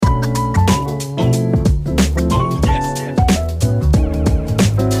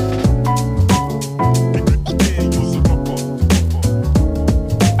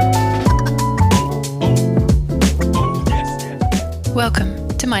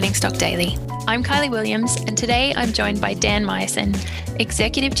Mining Stock Daily. I'm Kylie Williams, and today I'm joined by Dan Myerson,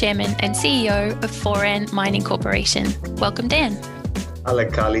 Executive Chairman and CEO of Foran Mining Corporation. Welcome, Dan. Hello,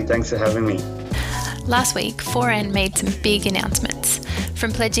 Kylie. Thanks for having me. Last week, Foran made some big announcements,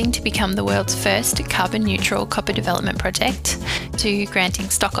 from pledging to become the world's first carbon-neutral copper development project to granting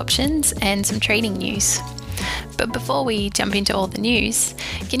stock options and some trading news. But before we jump into all the news,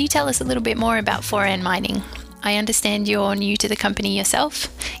 can you tell us a little bit more about Foran Mining? I understand you're new to the company yourself.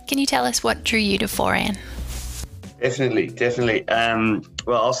 Can you tell us what drew you to Foran? Definitely.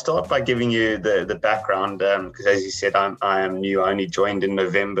 Well, I'll start by giving you the background because, as you said, I am new. I only joined in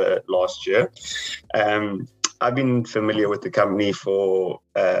November last year. I've been familiar with the company for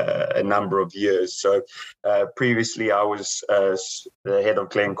a number of years. So previously, I was the head of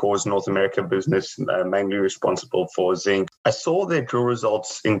Glencore's North America business, mainly responsible for zinc. I saw their drill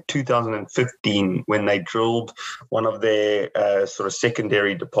results in 2015 when they drilled one of their sort of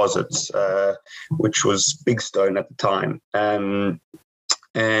secondary deposits, which was Big Stone at the time.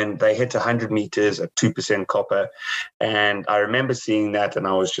 And they hit 100 meters at 2% copper. And I remember seeing that and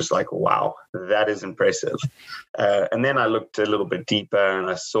I was just like, wow, that is impressive. And then I looked a little bit deeper and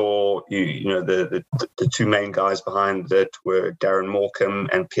I saw, the two main guys behind it were Darren Morecambe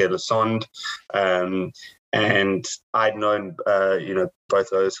and Pierre Lassonde. And I'd known, both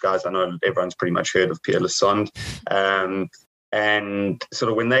those guys. I know everyone's pretty much heard of Pierre Lassonde. And sort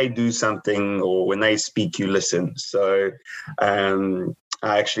of when they do something or when they speak, you listen. So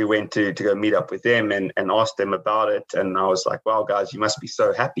I actually went to go meet up with them and asked them about it. And I was like, wow, guys, you must be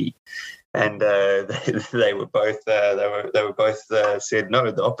so happy. And they were both said,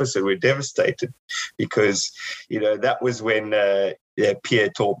 no, the opposite. We're devastated because, that was when Pierre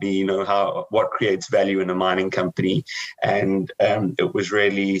taught me, what creates value in a mining company. And it was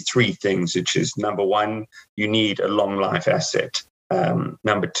really three things, which is number one, you need a long life asset.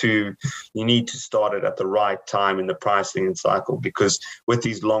 Number two, you need to start it at the right time in the pricing cycle, because with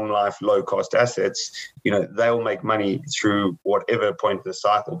these long life, low cost assets, they'll make money through whatever point of the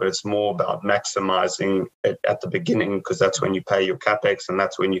cycle, but it's more about maximizing it at the beginning, because that's when you pay your capex and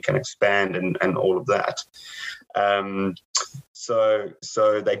that's when you can expand and all of that.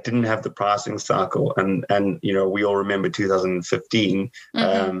 So they didn't have the pricing cycle, and we all remember 2015,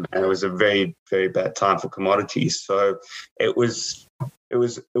 and it was a very, very bad time for commodities. So it was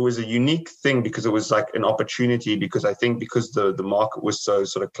a unique thing because it was like an opportunity, because I think because the market was so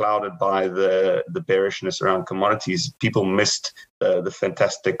sort of clouded by the bearishness around commodities, people missed the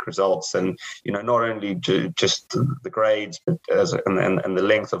fantastic results, and not only just the grades, but and the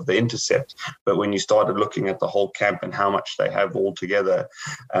length of the intercept, but when you started looking at the whole camp and how much they have all together,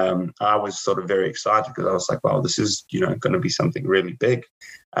 I was sort of very excited because I was like, wow, this is going to be something really big.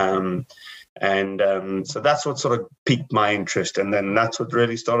 So that's what sort of piqued my interest, and then that's what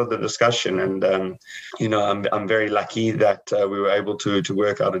really started the discussion. And I'm very lucky that we were able to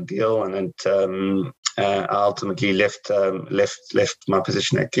work out a deal, and then I ultimately left my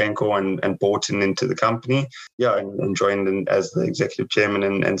position at Glencore and bought into the company, and joined in as the executive chairman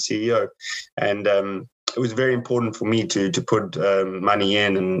and CEO. And it was very important for me to put money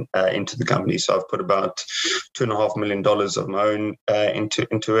in and into the company. So I've put about $2.5 million of my own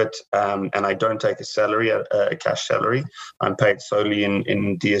into it, and I don't take a salary, a cash salary. I'm paid solely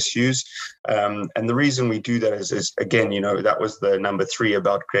in DSUs, and the reason we do that is again, that was the number three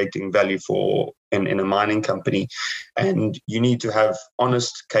about creating value in a mining company, and you need to have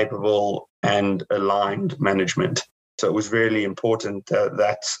honest, capable, and aligned management. So it was really important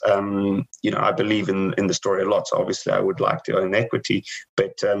that I believe in the story a lot. So obviously I would like to own equity,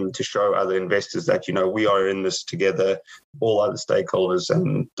 but to show other investors that, we are in this together, all other stakeholders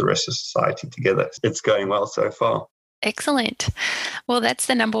and the rest of society together. It's going well so far. Excellent. Well, that's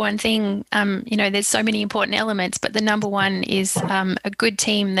the number one thing. There's so many important elements, but the number one is a good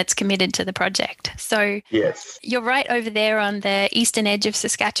team that's committed to the project. So yes, you're right over there on the eastern edge of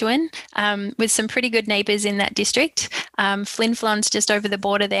Saskatchewan, with some pretty good neighbours in that district. Flin Flon's just over the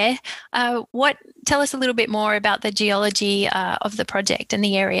border there. Tell us a little bit more about the geology of the project and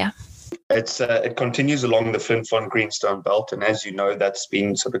the area. It continues along the Flin Flon Greenstone Belt, and as you know, that's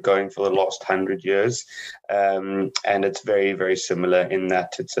been sort of going for the last 100 years, and it's very, very similar in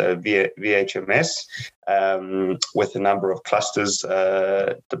that it's a VHMS with a number of clusters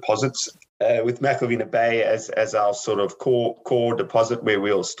deposits. With McIlvenna Bay as our sort of core deposit where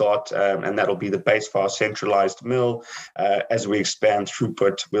we'll start, and that'll be the base for our centralized mill. As we expand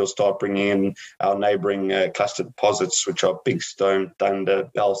throughput, we'll start bringing in our neighboring cluster deposits, which are Big Stone,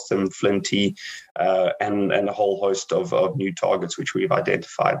 Thunder, Bellston, Flinty, and a whole host of new targets which we've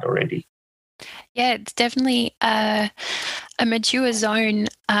identified already. Yeah, it's definitely a mature zone,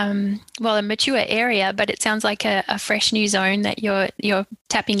 a mature area, but it sounds like a fresh new zone that you're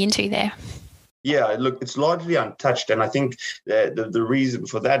tapping into there. Yeah, look, it's largely untouched, and I think the reason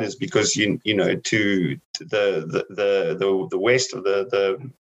for that is because to the west of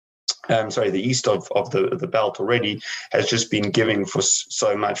the east of the belt already has just been giving for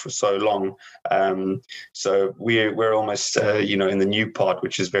so much for so long. So we're almost in the new part,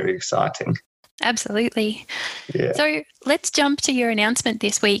 which is very exciting. Absolutely. Yeah. So let's jump to your announcement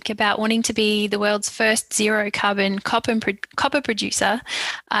this week about wanting to be the world's first zero carbon copper producer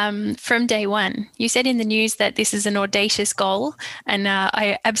from day one. You said in the news that this is an audacious goal, and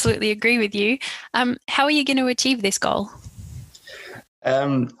I absolutely agree with you. How are you going to achieve this goal?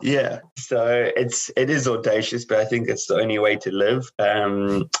 So it is audacious, but I think it's the only way to live.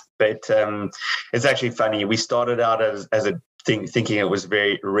 But it's actually funny. We started out as a thinking it was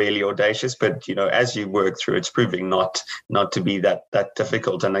really audacious, but as you work through, it's proving not to be that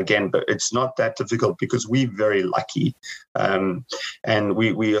difficult. And again, but it's not that difficult because we're very lucky, and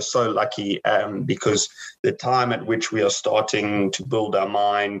we are so lucky because the time at which we are starting to build our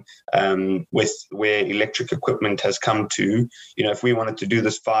mine, with where electric equipment has come to, if we wanted to do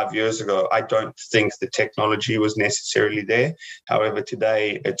this 5 years ago, I don't think the technology was necessarily there. However,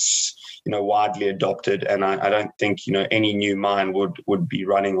 today it's widely adopted, and I don't think any new mine would be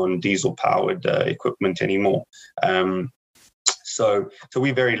running on diesel powered equipment anymore. So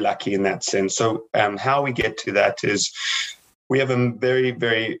we're very lucky in that sense. So how we get to that is we have a very,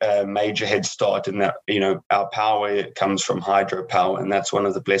 very major head start in that, our power comes from hydropower, and that's one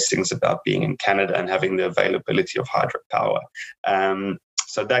of the blessings about being in Canada and having the availability of hydropower.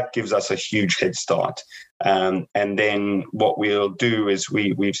 So that gives us a huge head start. And then what we'll do is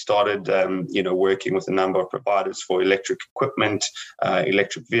we've started, working with a number of providers for electric equipment,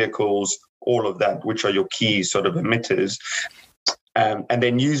 electric vehicles, all of that, which are your key sort of emitters. And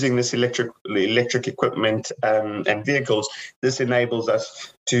then using this electric equipment and vehicles, this enables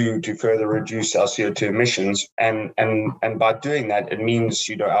us to further reduce our CO2 emissions. And by doing that, it means,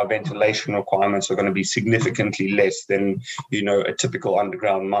 our ventilation requirements are going to be significantly less than, a typical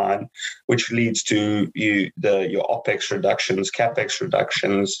underground mine, which leads to your OPEX reductions, CAPEX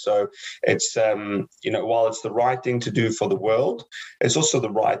reductions. So it's, while it's the right thing to do for the world, it's also the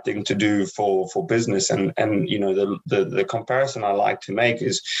right thing to do for business. And the comparison I like to make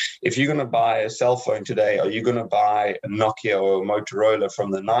is, if you're going to buy a cell phone today, are you going to buy a Nokia or a Motorola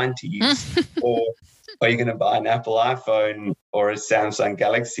from the 90s, or are you going to buy an Apple iPhone or a Samsung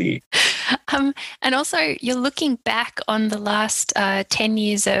Galaxy? And also, you're looking back on the last 10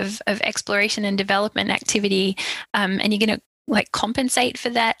 years of exploration and development activity, and you're going to compensate for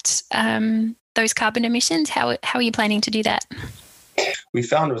that, those carbon emissions. How are you planning to do that? We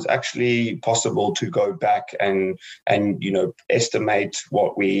found it was actually possible to go back and estimate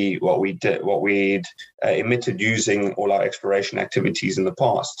what we'd emitted using all our exploration activities in the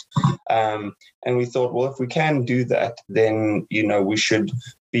past. And we thought, well, if we can do that, then we should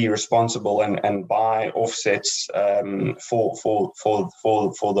be responsible and buy offsets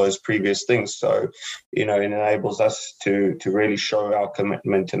for those previous things. So it enables us to really show our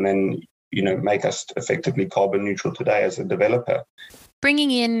commitment, and then make us effectively carbon neutral today as a developer.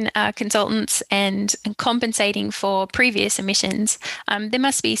 Bringing in consultants and compensating for previous emissions, there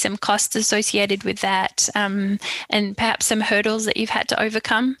must be some costs associated with that, and perhaps some hurdles that you've had to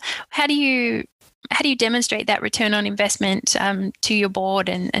overcome. How do you demonstrate that return on investment to your board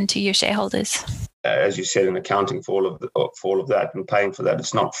and to your shareholders? As you said, in accounting for all of that and paying for that,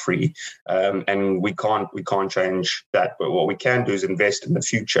 it's not free, and we can't change that. But what we can do is invest in the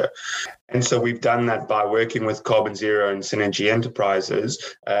future, and so we've done that by working with Carbon Zero and Synergy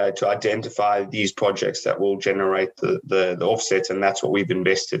Enterprises to identify these projects that will generate the offsets, and that's what we've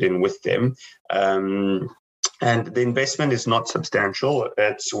invested in with them. And the investment is not substantial.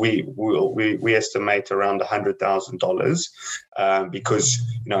 We estimate around $100,000 because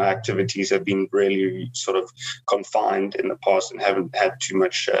our activities have been really sort of confined in the past and haven't had too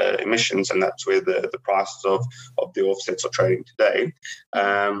much emissions, and that's where the prices of the offsets are trading today.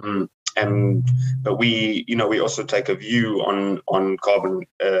 But we also take a view on carbon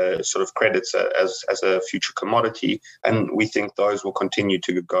sort of credits as a future commodity, and we think those will continue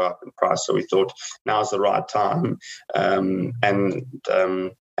to go up in price. So we thought now's the right time, and then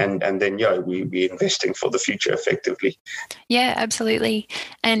we're investing for the future effectively. Yeah, absolutely.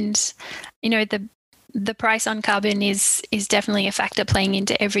 And the price on carbon is definitely a factor playing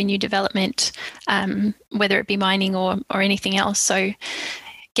into every new development, whether it be mining or anything else. So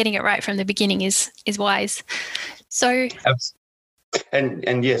getting it right from the beginning is wise. So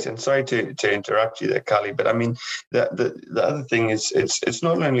And yes, and sorry to interrupt you there, Carly, but I mean the other thing is it's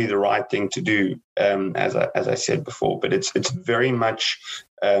not only the right thing to do, as I said before, but it's very much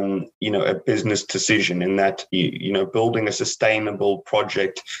a business decision in that building a sustainable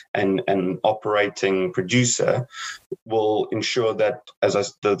project and operating producer will ensure that,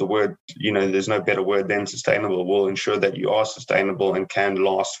 the word, there's no better word than sustainable, will ensure that you are sustainable and can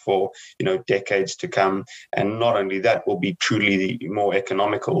last for decades to come. And not only that, will be truly more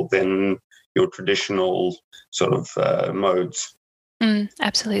economical than your traditional sort of modes.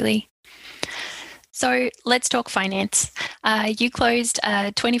 Absolutely. So let's talk finance. You closed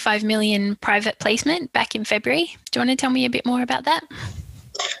a 25 million private placement back in February. Do you want to tell me a bit more about that?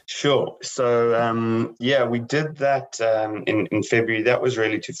 Sure. So, we did that in February. That was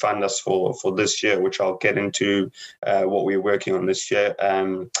really to fund us for this year, which I'll get into what we're working on this year.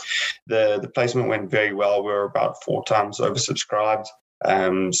 The placement went very well. We're about 4 times oversubscribed.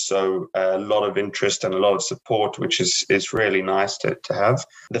 So a lot of interest and a lot of support, which is really nice to have.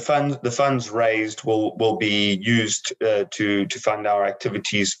 The funds raised will be used to fund our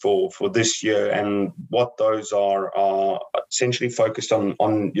activities for this year, and what those are essentially focused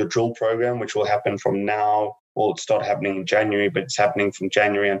on your drill program, which will happen from now. Well, it start happening in January, but it's happening from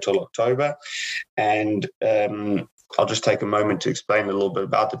January until October, and I'll just take a moment to explain a little bit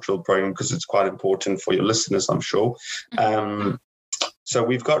about the drill program because it's quite important for your listeners, I'm sure. So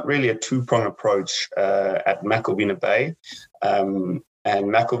we've got really a 2-prong approach at McIlvenna Bay. And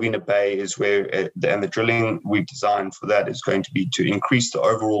McIlvenna Bay is where, and the drilling we've designed for that is going to be to increase the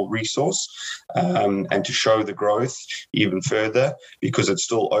overall resource and to show the growth even further, because it's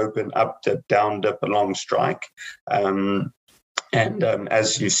still open, up dip, down dip, along strike. And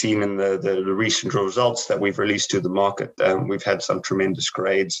as you've seen in the recent results that we've released to the market, we've had some tremendous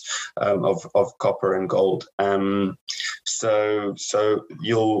grades of copper and gold. So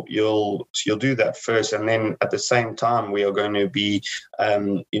you'll do that first, and then at the same time we are going to be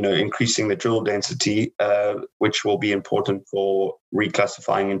increasing the drill density, which will be important for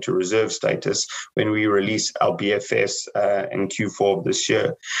reclassifying into reserve status when we release our BFS in Q4 of this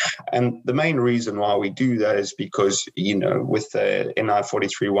year. And the main reason why we do that is because, with the NI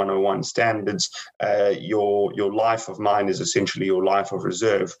 43-101 standards, your life of mine is essentially your life of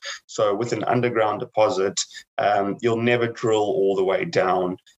reserve. So with an underground deposit, you'll never drill all the way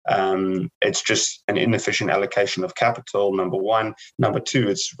down. It's just an inefficient allocation of capital, number one. Number two,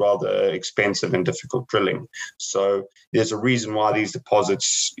 it's rather expensive and difficult drilling. So there's a reason why these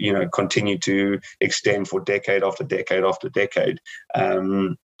deposits, continue to extend for decade after decade after decade.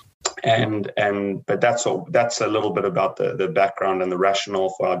 But that's all. That's a little bit about the background and the rationale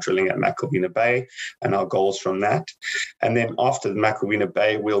for our drilling at McIlvenna Bay and our goals from that. And then after the McIlvenna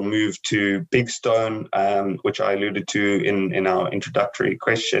Bay, we'll move to Big Stone, which I alluded to in our introductory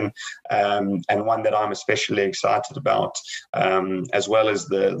question, and one that I'm especially excited about, as well as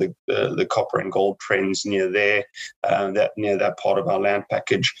the copper and gold trends near there, near that part of our land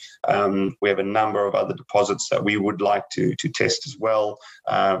package. We have a number of other deposits that we would like to test as well.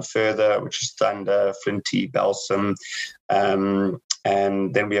 Further, which is Thunder, Flinty, Balsam,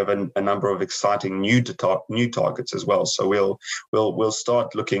 and then we have a number of exciting new targets as well. So we'll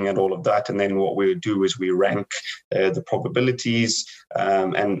start looking at all of that, and then what we do is we rank the probabilities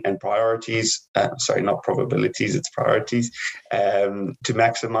and priorities. Sorry, not probabilities, it's priorities, to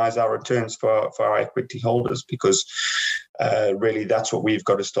maximize our returns for our equity holders, because really that's what we've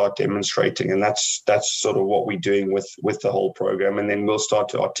got to start demonstrating, and that's sort of what we're doing with the whole program. And then we'll start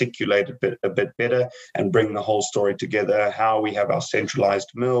to articulate a bit better and bring the whole story together, how we have our centralized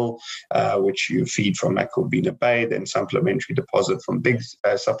mill, which you feed from McIlvenna Bay, then supplementary deposit from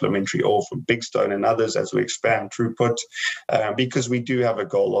supplementary ore from Big Stone and others as we expand throughput, because we do have a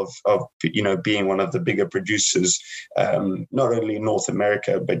goal of being one of the bigger producers, not only in North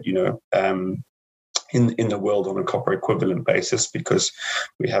America, but in the world on a copper equivalent basis, because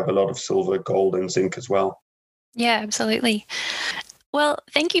we have a lot of silver, gold, and zinc as well. Yeah, absolutely. Well,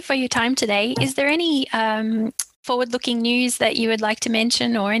 thank you for your time today. Is there any forward-looking news that you would like to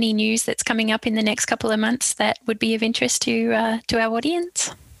mention, or any news that's coming up in the next couple of months that would be of interest to our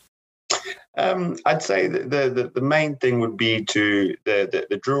audience? I'd say the main thing would be to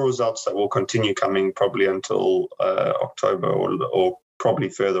the drill results that will continue coming probably until October or probably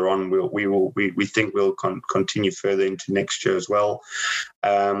further on. We think we'll continue further into next year as well.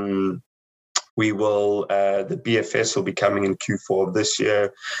 We will, the BFS will be coming in Q4 of this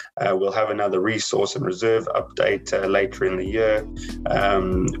year. We'll have another resource and reserve update later in the year.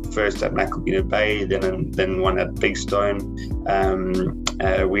 First at McIlvenna Bay, then one at Big Stone.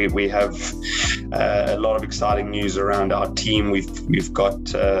 We have a lot of exciting news around our team. We've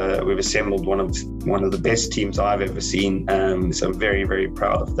assembled one of the best teams I've ever seen. So I'm very, very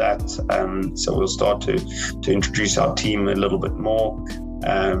proud of that. So we'll start to introduce our team a little bit more.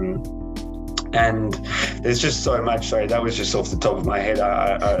 And there's just so much. Sorry, that was just off the top of my head.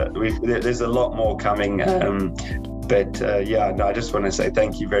 There's a lot more coming. I just want to say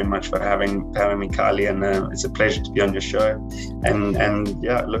thank you very much for having me, Kylie, and it's a pleasure to be on your show. And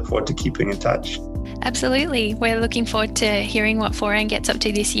look forward to keeping in touch. Absolutely. We're looking forward to hearing what Foran gets up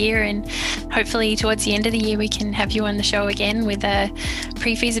to this year, and hopefully towards the end of the year we can have you on the show again with a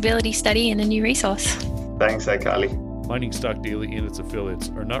pre-feasibility study and a new resource. Thanks, Kylie. Mining Stock Daily and its affiliates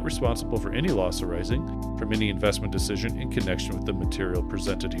are not responsible for any loss arising from any investment decision in connection with the material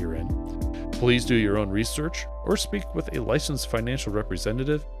presented herein. Please do your own research or speak with a licensed financial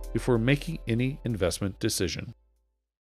representative before making any investment decision.